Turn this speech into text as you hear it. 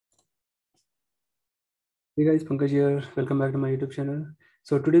Hey guys, Pankaj here. Welcome back to my YouTube channel.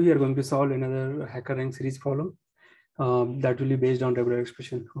 So today we are going to solve another hacker rank series problem that will be based on regular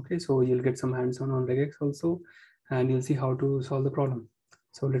expression. Okay, so you'll get some hands-on on regex also, and you'll see how to solve the problem.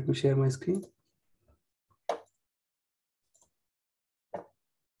 So let me share my screen.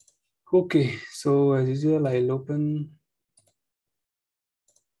 Okay, so as usual, I'll open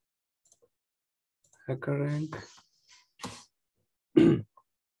hacker rank.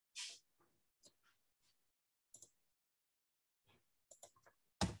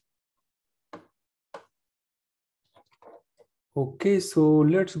 Okay, so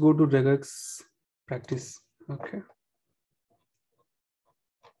let's go to regex practice. Okay.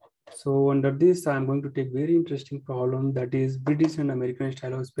 So under this, I'm going to take very interesting problem that is British and American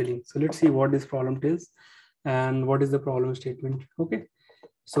style of spelling. So let's see what this problem tells and what is the problem statement. Okay.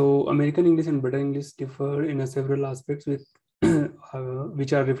 So American English and British English differ in several aspects with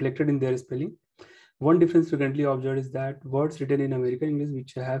which are reflected in their spelling. One difference frequently observed is that words written in American English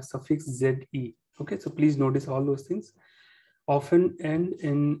which have suffix ZE. Okay, so please notice all those things often end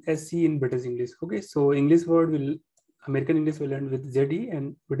in SE in British English. Okay, so English word will American English will end with ZE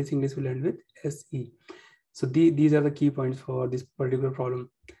and British English will end with SE. So these are the key points for this particular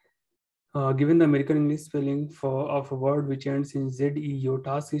problem. Given the American English spelling of a word which ends in ZE, your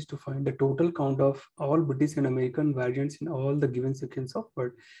task is to find the total count of all British and American variants in all the given sequence of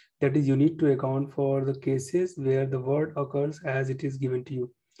word. That is, you need to account for the cases where the word occurs as it is given to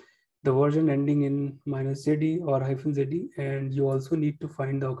you, the version ending in -ZE or -ZE, and you also need to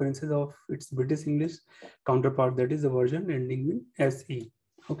find the occurrences of its British English counterpart, that is the version ending in SE.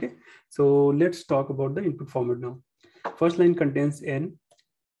 Okay, so let's talk about the input format now. First line contains N,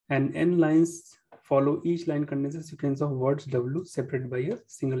 and N lines follow. Each line contains a sequence of words W separated by a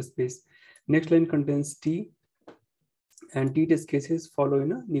single space. Next line contains T, and T test cases follow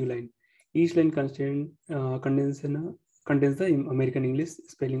in a new line. Each line contains the American English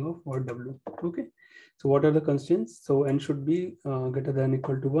spelling of word W. Okay. So what are the constraints? So N should be greater than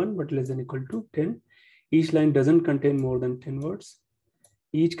equal to 1 but less than equal to 10. Each line doesn't contain more than 10 words.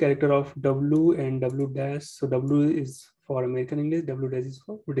 Each character of W and W dash, so W is for American English, W dash is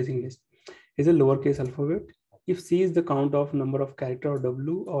for British English, is a lowercase alphabet. If C is the count of number of character of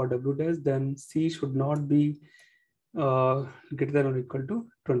W or W dash, then C should not be greater than or equal to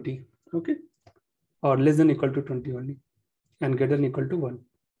 20. Okay, or less than equal to 20 only, and greater than equal to 1.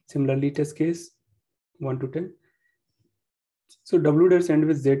 Similarly, test case 1 to 10. So W dash end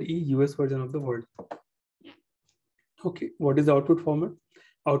with ZE, US version of the word. Okay, what is the output format?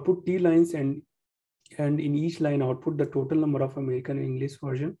 Output T lines, and in each line output the total number of American English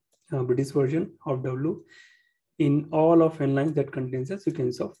version, British version of W in all of N lines that contains a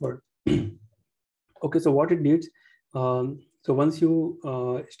sequence of word. Okay, so what it needs, so once you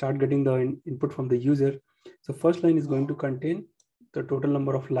start getting the input from the user, so first line is going to contain the total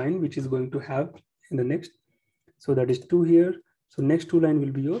number of line which is going to have in the next, so that is 2 here. So next 2 line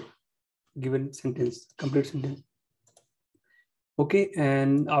will be your given sentence, complete sentence. Okay,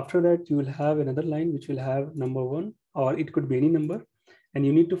 and after that you will have another line which will have number 1, or it could be any number, and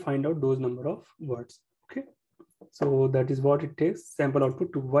you need to find out those number of words. Okay, so that is what it takes. Sample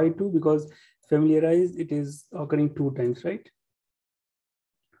output to Y2, because familiarize it is occurring 2 times, right?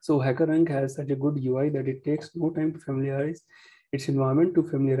 So HackerRank has such a good UI that it takes no time to familiarize its environment. To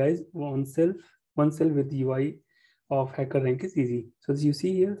familiarize oneself with the UI of HackerRank is easy. So as you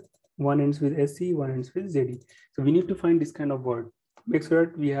see here, one ends with SC, one ends with ZE. So we need to find this kind of word. Make sure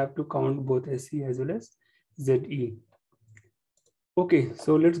that we have to count both SC as well as ZE. Okay,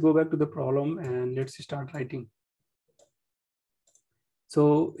 so let's go back to the problem and let's start writing.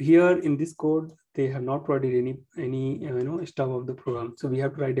 So here in this code, they have not provided any stuff of the program. So we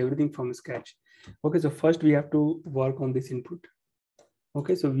have to write everything from scratch. Okay, so first we have to work on this input.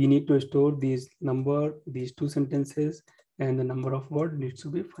 Okay, so we need to store these these 2 sentences, and the number of word needs to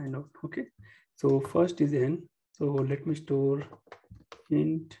be find out. Okay, so first is N. So let me store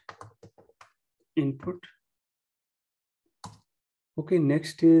int input. Okay,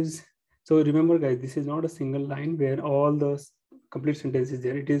 next is, so remember guys, this is not a single line where all the complete sentence is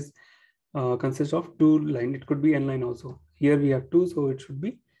there. It is consists of 2 line. It could be N line also. Here we have 2, so it should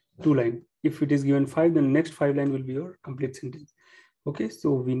be 2 line. If it is given 5, then next 5 line will be your complete sentence. Okay,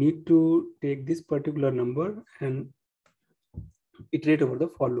 so we need to take this particular number and iterate over the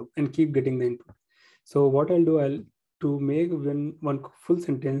for loop and keep getting the input. So what I'll do, to make one full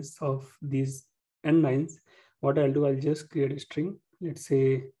sentence of these N lines, what I'll do, I'll just create a string. Let's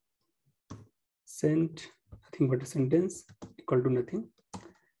say sent nothing but a sentence equal to nothing.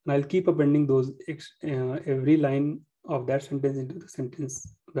 And I'll keep appending those every line of that sentence into the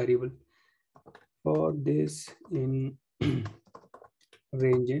sentence variable. for this in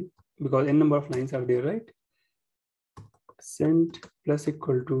range n, because n number of lines are there, right? Sent plus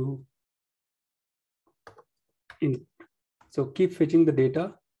equal to in. So keep fetching the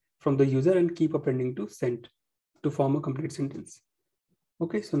data from the user and keep appending to sent to form a complete sentence.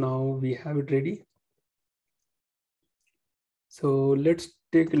 Okay, so now we have it ready. So let's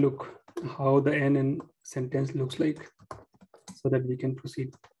take a look how the n sentence looks like so that we can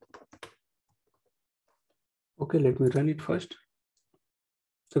proceed. Okay, let me run it first.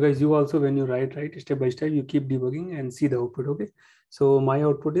 So guys, you also, when you write step by step, you keep debugging and see the output. Okay, so my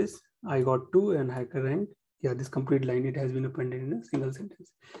output is I got 2 and hacker rank. Yeah, this complete line, it has been appended in a single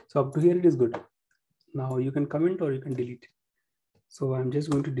sentence. So up to here it is good. Now you can comment or you can delete. So I'm just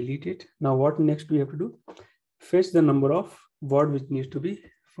going to delete it. Now what next we have to do? Fetch the number of word which needs to be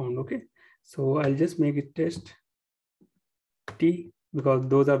found. Okay, so I'll just make it test t, because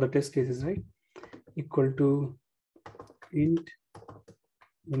those are the test cases, right? Equal to int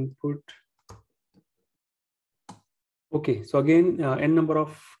input. Okay, so again, n number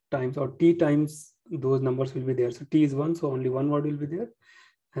of times or t times those numbers will be there. So t is 1, so only one word will be there.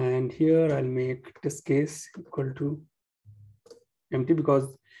 And here I'll make test case equal to empty,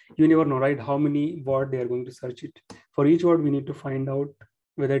 because you never know, right, how many word they are going to search it. For each word, we need to find out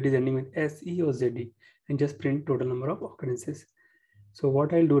whether it is ending with SE or ZE, and just print total number of occurrences. So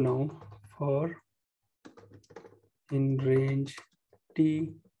what I'll do now, for in range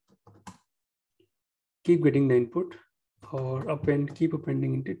t, keep getting the input, or append, keep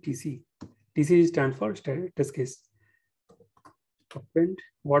appending into TC. TC stands for test case. Append,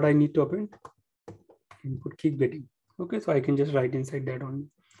 what I need to append? Input, keep getting. Okay, so I can just write inside that only.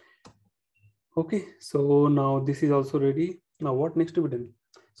 Okay, so now this is also ready. Now what next to be done?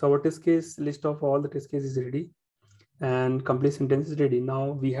 So our test case list of all the test cases is ready and complete sentence is ready.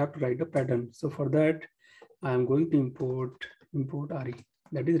 Now we have to write a pattern. So for that, I am going to import RE,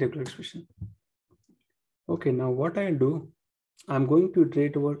 that is regular expression. Okay, now what I'll do, I'm going to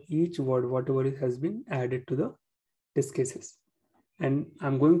iterate over each word, whatever it has been added to the test cases. And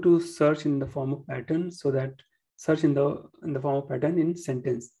I'm going to search in the form of pattern, so that search in the form of pattern in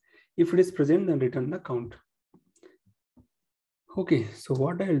sentence. If it is present, then return the count. Okay, so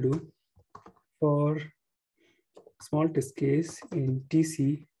what I'll do, for small test case in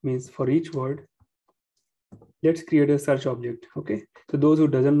TC, means for each word, let's create a search object. Okay, so those who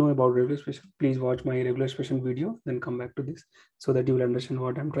doesn't know about regular expression, please watch my regular expression video, then come back to this so that you will understand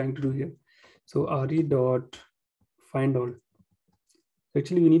what I'm trying to do here. So re dot find all.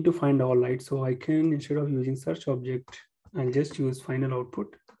 Actually, we need to find all, right? So I can, instead of using search object, I'll just use final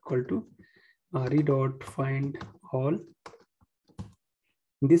output equal to re dot find all.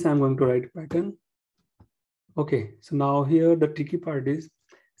 In this, I'm going to write pattern. Okay, so now here the tricky part is,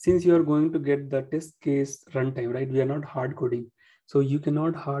 since you are going to get the test case runtime, right? We are not hard coding, so you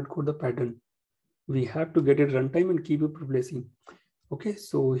cannot hard code the pattern. We have to get it runtime and keep it replacing. Okay,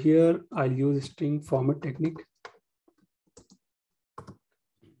 so here I'll use string format technique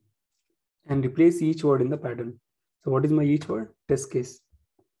and replace each word in the pattern. So what is my each word? Test case.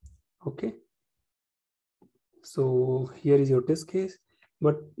 Okay, so here is your test case.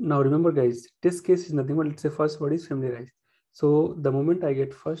 But now remember guys, test case is nothing but, let's say first word is familiarize. So the moment I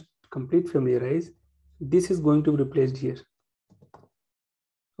get first complete familiarize, this is going to be replaced here.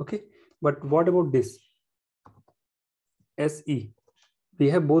 Okay, but what about this SE? We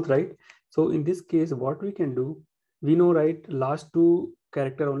have both, right? So in this case, what we can do, we know, right, last two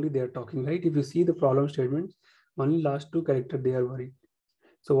character only they are talking, right? If you see the problem statements, only last two character they are worried.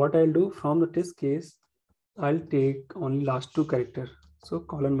 So what I'll do, from the test case, I'll take only last two character, so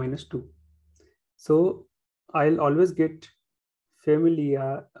colon -2. So I'll always get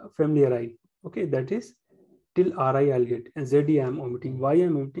familiarize. Okay, that is till RI I'll get, and ZE I'm omitting. Why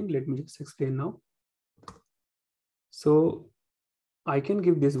I'm omitting? Let me just explain now. So I can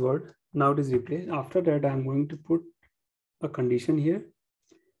give this word, now it is replaced. After that, I'm going to put a condition here.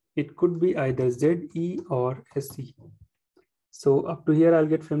 It could be either ZE or SE. So up to here, I'll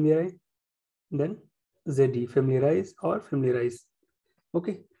get familiarize, then ZE, familiarize or familiarize.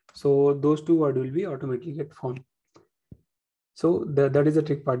 Okay, so those two words will be automatically get formed. So that is the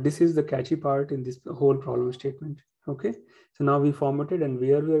trick part. This is the catchy part in this whole problem statement. Okay, so now we formatted, and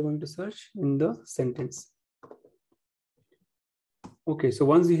where we are going to search? In the sentence. Okay, so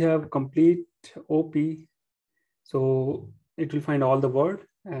once we have complete OP, so it will find all the word,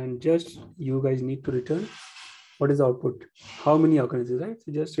 and just you guys need to return what is the output, how many occurrences, right?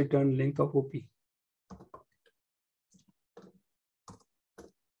 So just return length of OP.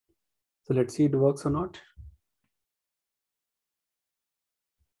 So let's see it works or not.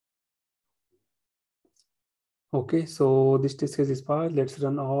 Okay, so this test case is passed. Let's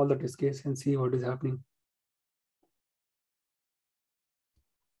run all the test case and see what is happening.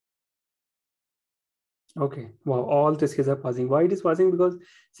 Okay, wow, all test cases are passing. Why it is passing? Because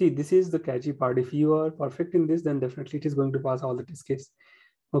see, this is the catchy part. If you are perfect in this, then definitely it is going to pass all the test case.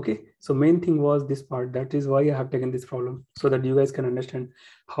 Okay, so main thing was this part. That is why I have taken this problem, so that you guys can understand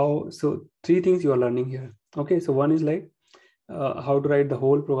how. So three things you are learning here. Okay, so one is like how to write the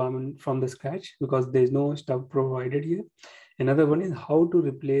whole program from the scratch, because there is no stuff provided here. Another one is how to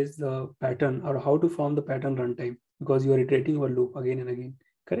replace the pattern, or how to form the pattern runtime, because you are iterating your loop again and again,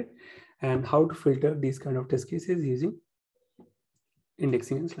 correct? And how to filter these kind of test cases using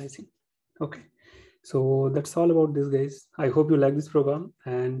indexing and slicing. Okay, so that's all about this, guys. I hope you like this program,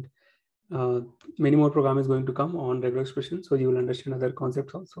 and uh, many more program is going to come on regular expression, so you will understand other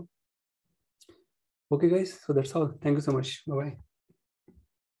concepts also. Okay, guys, so that's all. Thank you so much. Bye bye.